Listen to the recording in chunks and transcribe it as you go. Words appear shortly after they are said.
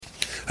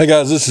Hey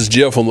guys, this is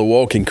Jeff on the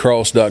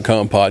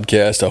walkingcross.com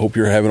podcast. I hope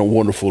you're having a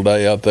wonderful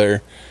day out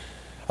there.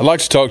 I'd like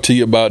to talk to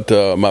you about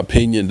my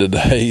opinion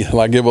today.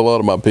 I give a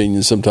lot of my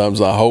opinions sometimes.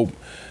 I hope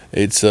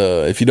it's,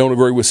 if you don't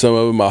agree with some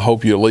of them, I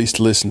hope you at least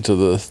listen to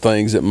the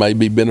things that may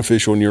be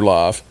beneficial in your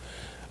life.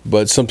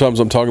 But sometimes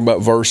I'm talking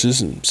about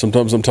verses, and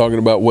sometimes I'm talking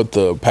about what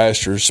the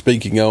pastor is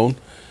speaking on.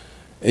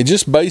 And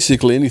just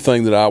basically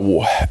anything that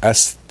I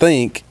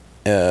think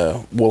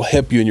will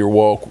help you in your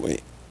walk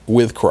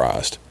with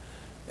Christ.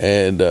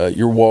 And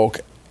your walk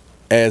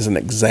as an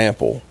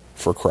example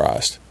for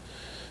Christ.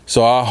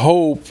 So I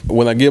hope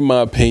when I give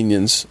my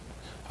opinions,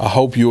 I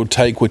hope you'll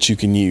take what you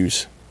can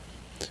use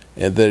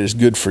and that is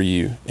good for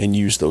you and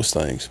use those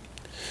things.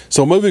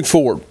 So moving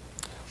forward,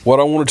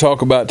 what I want to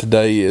talk about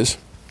today is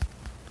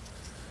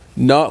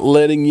not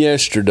letting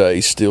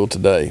yesterday steal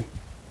today.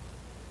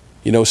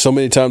 You know, so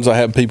many times I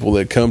have people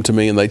that come to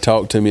me and they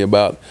talk to me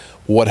about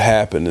what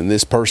happened and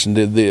this person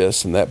did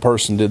this and that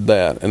person did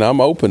that. And I'm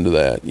open to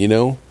that, you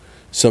know.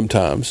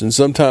 Sometimes. And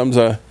sometimes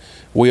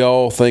we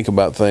all think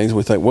about things.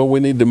 We think, well,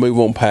 we need to move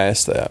on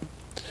past that.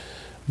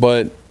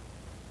 But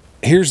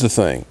here's the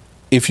thing.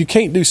 If you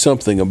can't do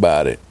something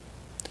about it,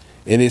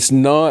 and it's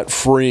not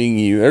freeing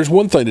you, there's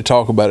one thing to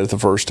talk about it the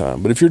first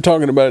time. But if you're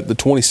talking about it the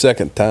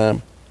 22nd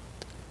time,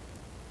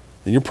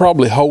 then you're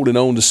probably holding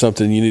on to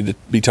something you need to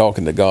be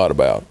talking to God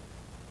about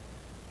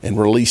and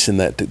releasing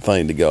that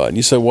thing to God. And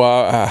you say,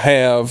 well, I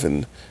have,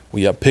 and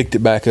I picked it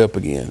back up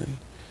again. And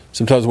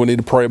sometimes we need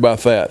to pray about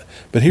that.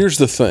 But here's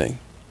the thing.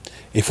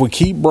 If we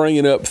keep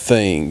bringing up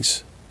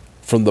things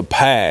from the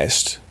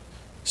past,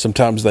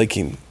 sometimes they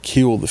can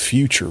kill the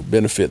future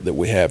benefit that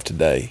we have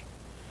today.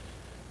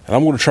 And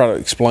I'm going to try to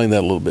explain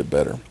that a little bit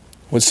better.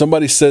 When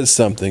somebody says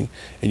something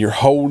and you're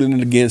holding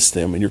it against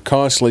them and you're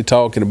constantly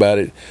talking about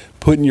it,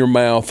 putting your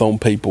mouth on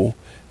people,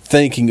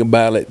 thinking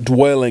about it,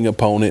 dwelling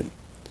upon it,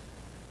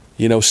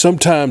 you know,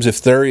 sometimes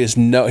if there is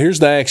here's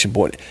the action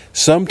point.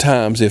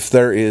 Sometimes if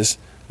there is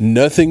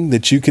nothing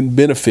that you can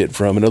benefit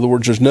from. In other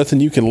words, there's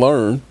nothing you can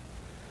learn.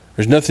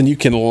 There's nothing you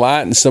can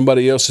lighten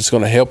somebody else that's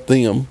going to help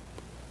them.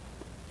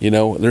 You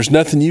know, there's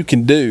nothing you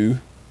can do.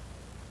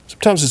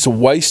 Sometimes it's a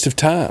waste of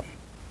time.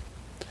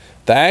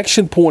 The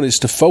action point is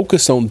to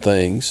focus on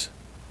things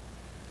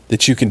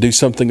that you can do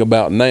something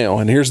about now.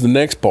 And here's the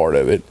next part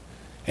of it.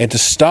 And to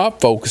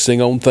stop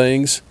focusing on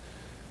things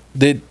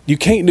that you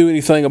can't do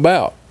anything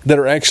about, that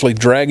are actually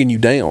dragging you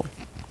down.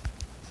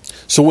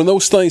 So when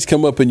those things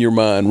come up in your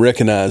mind,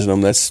 recognizing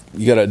them,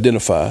 you got to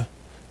identify,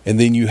 and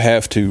then you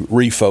have to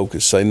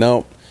refocus. Say,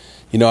 no,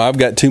 you know, I've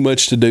got too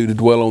much to do to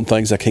dwell on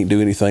things I can't do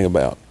anything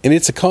about. And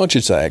it's a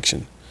conscious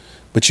action,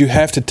 but you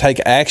have to take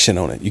action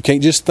on it. You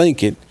can't just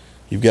think it.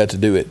 You've got to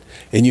do it.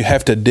 And you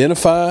have to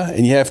identify,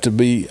 and you have to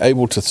be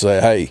able to say,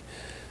 hey,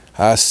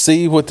 I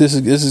see what this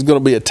is. This is going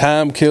to be a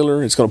time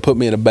killer. It's going to put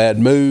me in a bad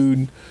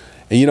mood.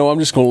 And, you know, I'm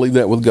just going to leave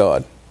that with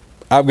God.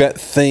 I've got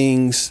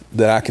things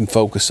that I can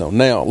focus on.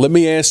 Now, let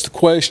me ask the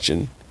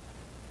question,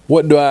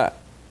 what do I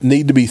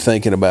need to be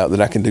thinking about that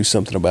I can do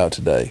something about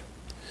today?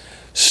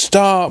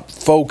 Stop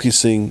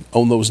focusing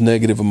on those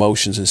negative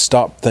emotions and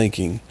stop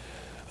thinking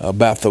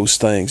about those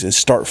things and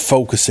start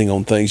focusing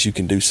on things you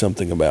can do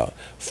something about.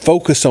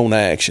 Focus on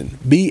action.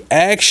 Be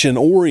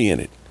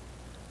action-oriented.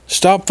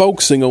 Stop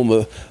focusing on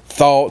the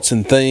thoughts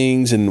and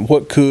things and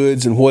what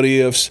coulds and what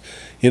ifs.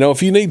 You know,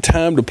 if you need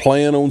time to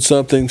plan on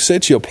something,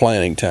 set you a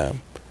planning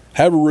time.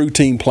 Have a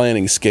routine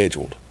planning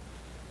scheduled,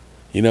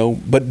 you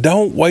know, but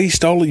don't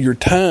waste all of your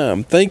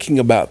time thinking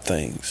about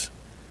things.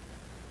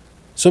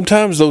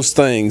 Sometimes those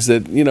things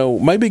that, you know,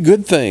 may be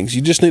good things,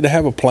 you just need to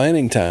have a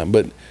planning time,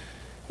 but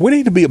we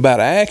need to be about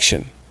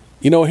action.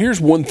 You know,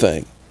 here's one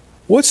thing.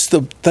 What's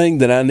the thing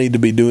that I need to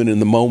be doing in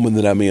the moment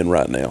that I'm in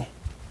right now?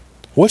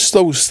 What's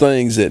those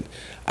things that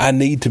I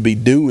need to be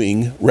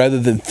doing rather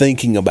than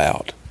thinking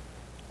about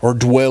or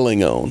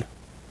dwelling on?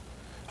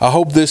 I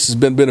hope this has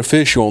been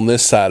beneficial on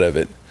this side of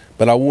it.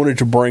 But I wanted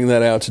to bring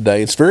that out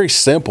today. It's very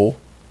simple,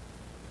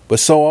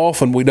 but so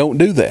often we don't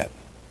do that.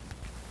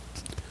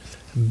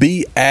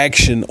 Be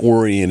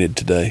action-oriented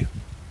today.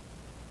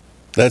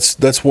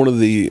 That's one of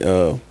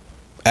the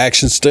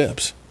action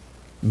steps.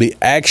 Be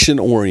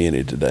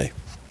action-oriented today.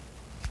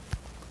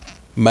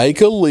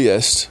 Make a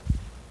list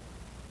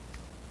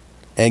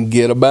and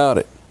get about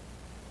it.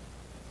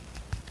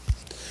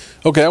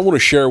 Okay, I want to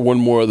share one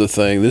more other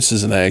thing. This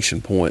is an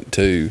action point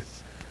too.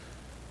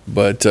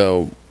 But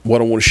what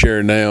I want to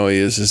share now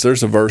is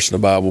there's a verse in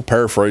the Bible,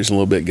 paraphrasing a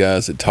little bit,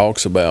 guys, that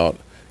talks about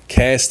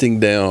casting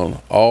down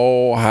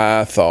all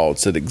high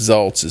thoughts that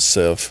exalts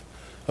itself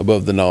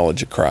above the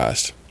knowledge of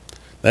Christ.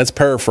 That's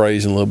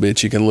paraphrasing a little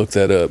bit. You can look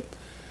that up.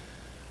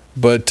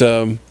 But,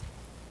 you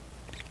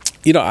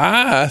know,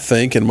 I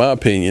think, in my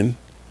opinion,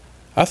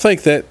 I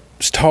think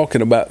that's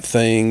talking about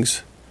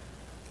things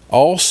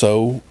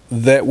also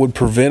that would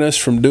prevent us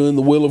from doing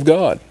the will of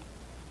God.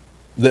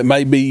 That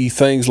may be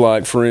things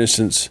like, for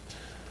instance,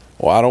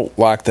 well, I don't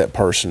like that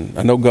person.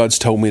 I know God's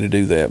told me to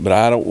do that, but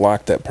I don't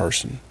like that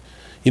person.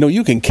 You know,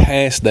 you can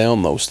cast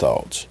down those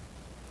thoughts.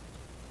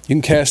 You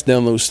can cast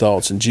down those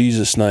thoughts in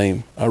Jesus'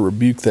 name. I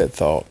rebuke that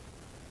thought.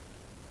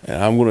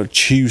 And I'm going to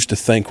choose to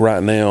think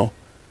right now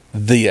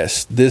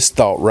this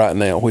thought right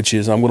now, which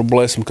is I'm going to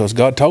bless them because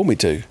God told me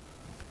to.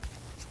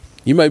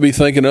 You may be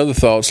thinking other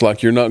thoughts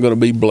like you're not going to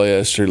be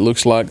blessed, or it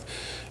looks like,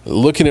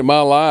 looking at my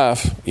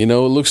life, it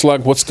looks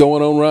like what's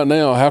going on right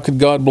now. How could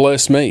God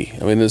bless me?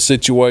 In a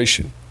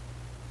situation.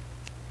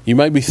 You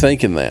may be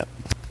thinking that.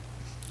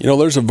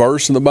 There's a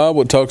verse in the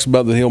Bible that talks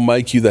about that He'll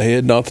make you the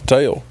head, not the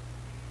tail.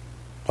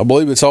 I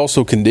believe it's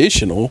also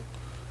conditional,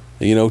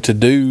 to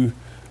do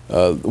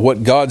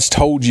what God's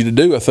told you to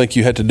do. I think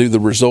you have to do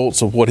the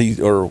results of what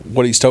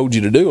He's told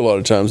you to do a lot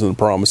of times in the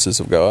promises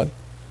of God.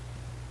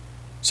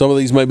 Some of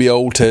these may be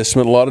Old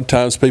Testament. A lot of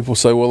times people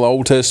say, well, the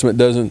Old Testament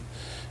doesn't,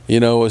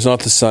 is not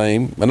the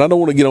same. And I don't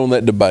want to get on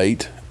that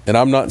debate. And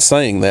I'm not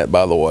saying that,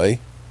 by the way.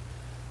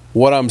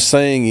 What I'm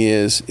saying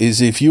is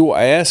if you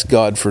ask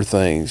God for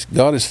things,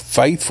 God is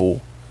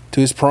faithful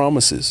to His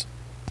promises.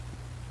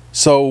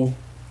 So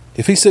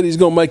if He said He's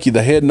going to make you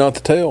the head, not the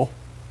tail,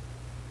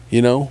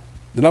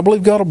 then I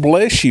believe God will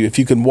bless you if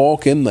you can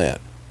walk in that.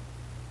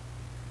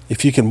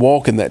 If you can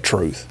walk in that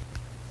truth.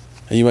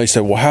 And you may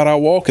say, well, how do I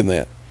walk in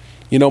that?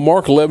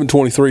 Mark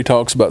 11:23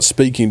 talks about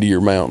speaking to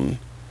your mountain.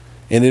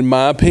 And in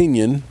my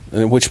opinion,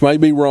 and which may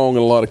be wrong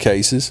in a lot of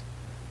cases,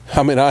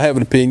 I have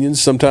an opinion.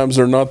 Sometimes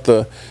they're not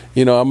I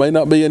may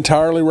not be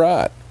entirely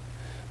right.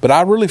 But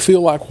I really feel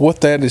like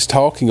what that is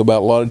talking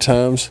about a lot of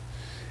times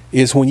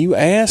is when you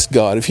ask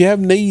God, if you have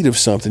need of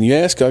something, you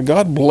ask God,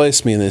 God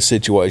bless me in this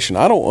situation.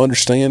 I don't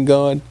understand,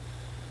 God,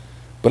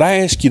 but I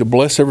ask you to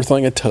bless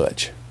everything I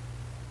touch.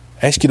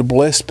 I ask you to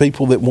bless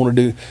people that want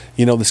to do,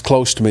 that's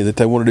close to me, that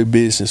they want to do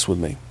business with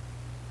me.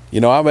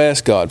 I've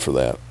asked God for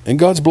that, and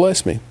God's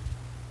blessed me.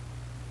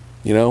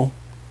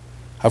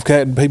 I've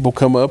had people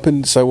come up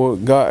and say, well,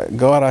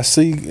 God, I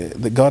see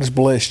that God has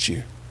blessed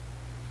you.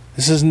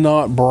 This is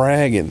not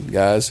bragging,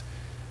 guys.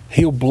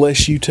 He'll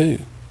bless you too.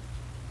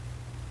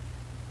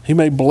 He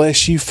may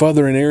bless you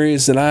further in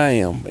areas than I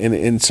am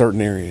in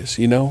certain areas,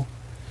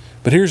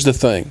 But here's the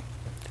thing.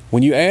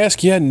 When you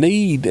ask, you have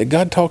need.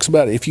 God talks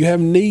about it. If you have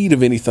need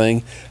of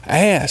anything,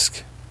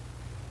 ask.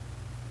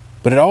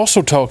 But it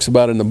also talks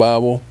about in the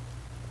Bible,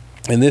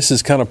 and this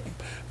is kind of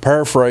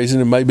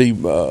paraphrasing and maybe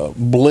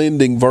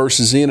blending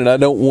verses in, and I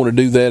don't want to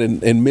do that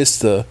and miss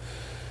the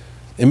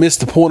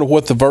point of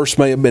what the verse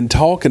may have been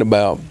talking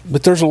about.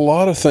 But there's a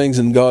lot of things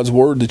in God's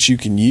Word that you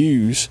can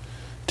use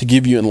to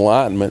give you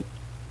enlightenment.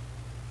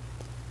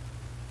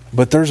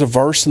 But there's a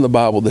verse in the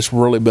Bible that's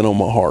really been on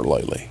my heart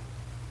lately,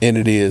 and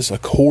it is,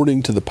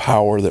 according to the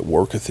power that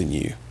worketh in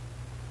you.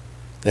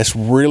 That's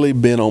really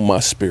been on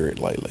my spirit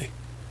lately.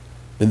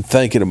 Been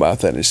thinking about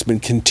that, and it's been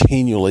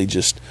continually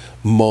just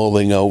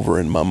mulling over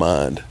in my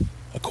mind.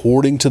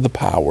 According to the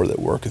power that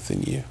worketh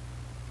in you.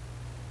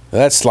 Now,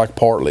 that's like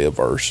partly a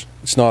verse.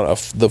 It's not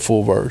the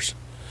full verse.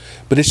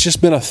 But it's just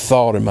been a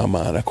thought in my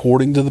mind.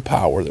 According to the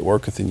power that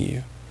worketh in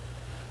you.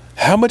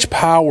 How much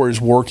power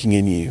is working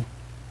in you?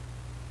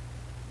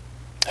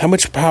 How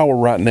much power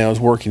right now is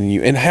working in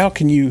you? And how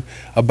can you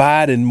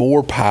abide in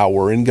more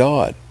power in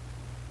God?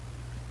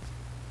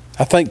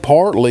 I think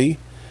partly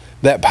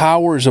that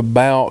power is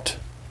about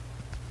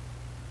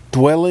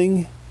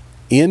dwelling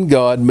in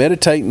God,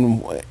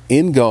 meditating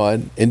in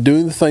God, and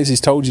doing the things He's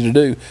told you to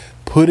do,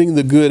 putting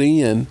the good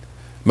in,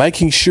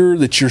 making sure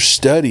that you're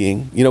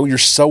studying, you're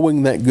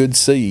sowing that good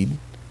seed.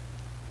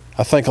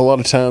 I think a lot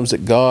of times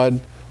that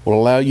God will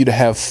allow you to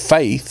have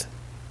faith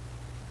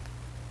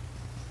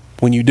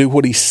when you do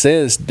what He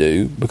says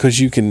do,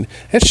 because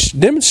it's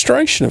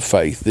demonstration of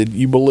faith that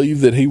you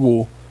believe that He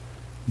will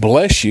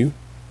bless you.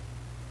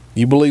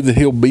 You believe that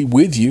He'll be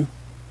with you.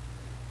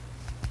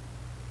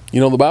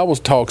 The Bible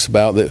talks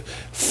about that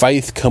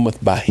faith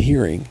cometh by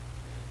hearing,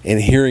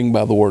 and hearing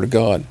by the Word of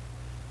God.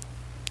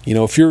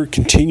 If you're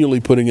continually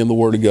putting in the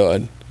Word of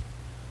God,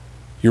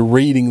 you're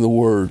reading the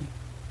Word,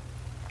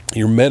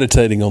 you're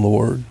meditating on the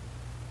Word,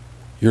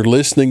 you're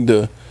listening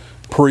to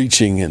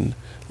preaching and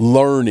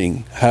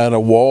learning how to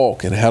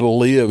walk and how to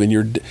live, and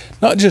you're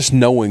not just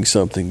knowing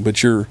something,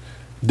 but you're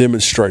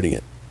demonstrating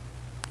it.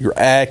 You're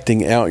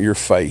acting out your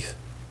faith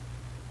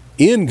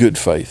in good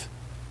faith.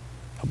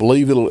 I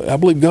believe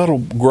God will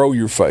grow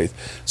your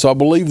faith. So I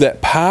believe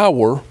that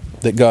power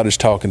that God is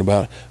talking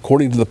about,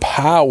 according to the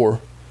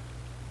power,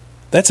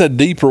 that's a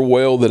deeper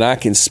well than I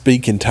can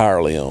speak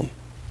entirely on.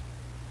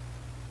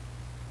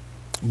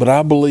 But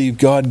I believe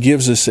God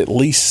gives us at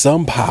least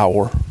some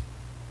power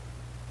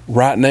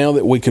right now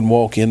that we can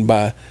walk in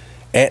by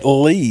at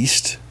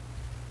least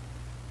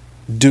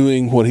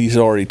doing what He's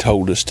already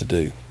told us to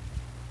do.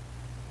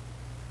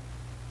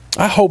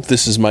 I hope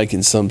this is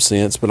making some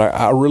sense, but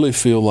I really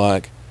feel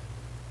like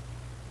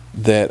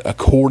that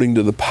according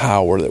to the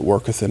power that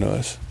worketh in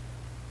us.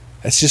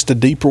 That's just a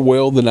deeper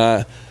well than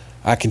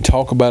I can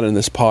talk about in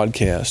this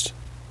podcast.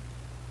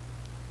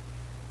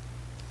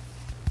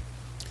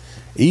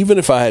 Even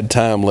if I had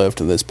time left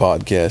in this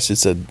podcast,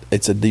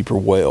 it's a deeper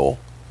well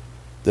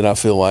that I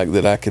feel like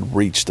that I could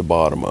reach the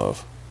bottom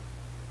of.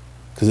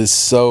 Because it's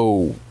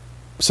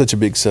such a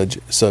big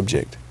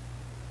subject.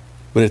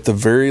 But at the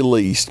very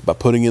least, by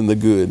putting in the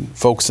good,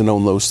 focusing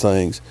on those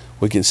things,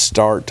 we can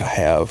start to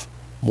have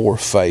more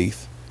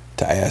faith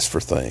to ask for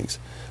things.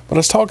 But I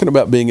was talking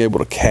about being able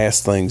to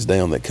cast things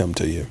down that come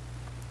to you.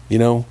 You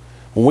know,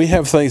 when we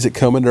have things that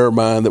come into our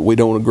mind that we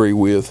don't agree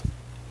with,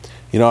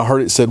 you know, I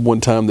heard it said one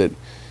time that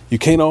you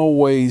can't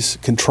always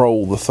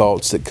control the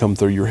thoughts that come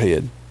through your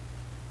head.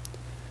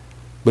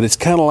 But it's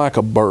kind of like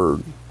a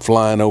bird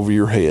flying over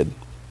your head.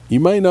 You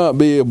may not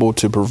be able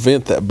to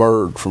prevent that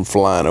bird from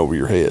flying over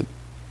your head,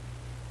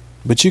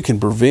 but you can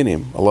prevent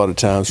him a lot of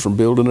times from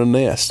building a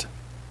nest.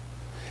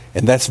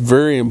 And that's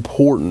very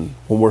important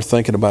when we're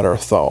thinking about our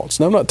thoughts.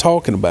 Now, I'm not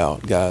talking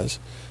about, guys,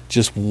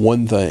 just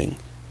one thing.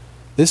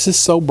 This is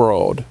so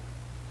broad.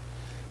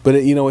 But,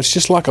 it's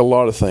just like a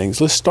lot of things.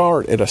 Let's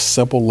start at a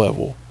simple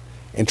level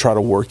and try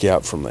to work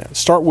out from that.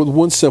 Start with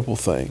one simple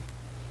thing.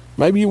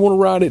 Maybe you want to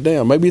write it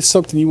down. Maybe it's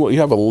something you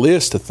have a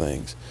list of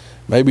things.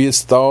 Maybe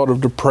it's the thought of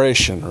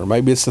depression, or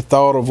maybe it's the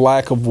thought of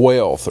lack of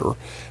wealth, or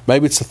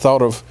maybe it's the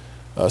thought of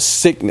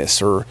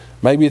sickness, or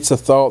maybe it's the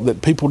thought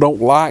that people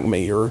don't like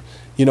me, or,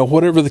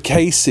 whatever the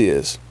case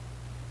is.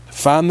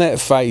 Find that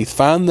faith,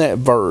 find that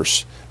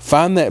verse,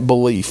 find that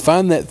belief,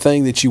 find that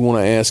thing that you want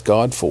to ask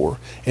God for,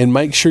 and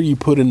make sure you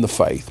put in the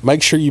faith.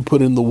 Make sure you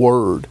put in the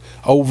word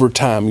over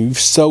time. You've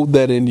sowed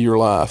that into your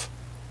life.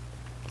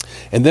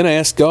 And then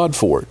ask God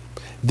for it.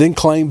 Then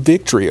claim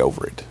victory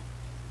over it.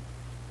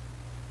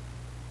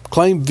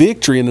 Claim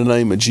victory in the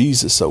name of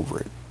Jesus over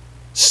it.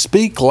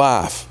 Speak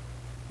life,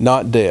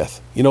 not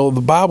death.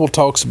 The Bible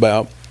talks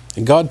about,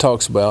 and God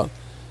talks about,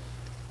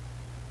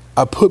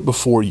 I put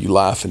before you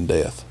life and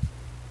death.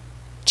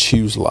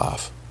 Choose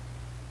life.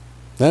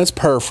 Now, that's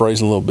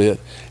paraphrasing a little bit,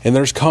 and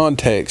there's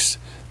context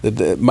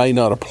that may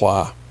not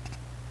apply.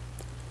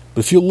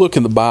 But if you look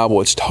in the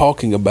Bible, it's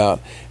talking about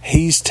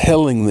He's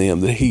telling them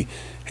that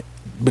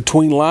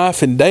between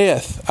life and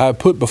death, I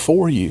put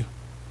before you.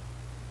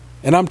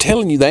 And I'm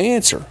telling you the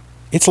answer.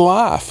 It's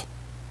life.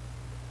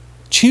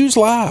 Choose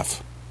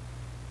life.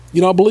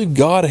 I believe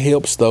God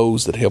helps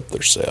those that help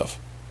themselves.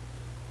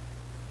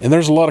 And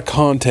there's a lot of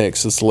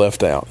context that's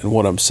left out in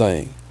what I'm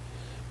saying.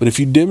 But if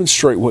you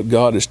demonstrate what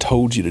God has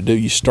told you to do,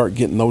 you start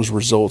getting those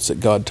results that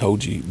God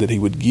told you that He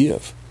would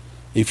give.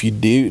 If you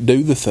do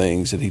the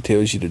things that He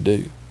tells you to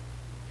do.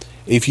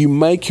 If you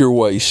make your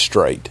way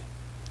straight,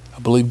 I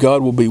believe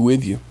God will be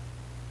with you.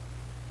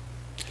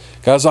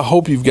 Guys, I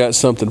hope you've got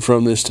something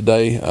from this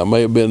today. I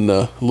may have been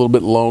a little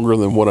bit longer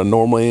than what I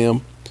normally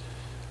am,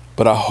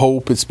 but I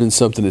hope it's been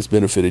something that's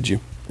benefited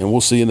you. And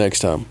we'll see you next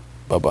time.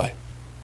 Bye-bye.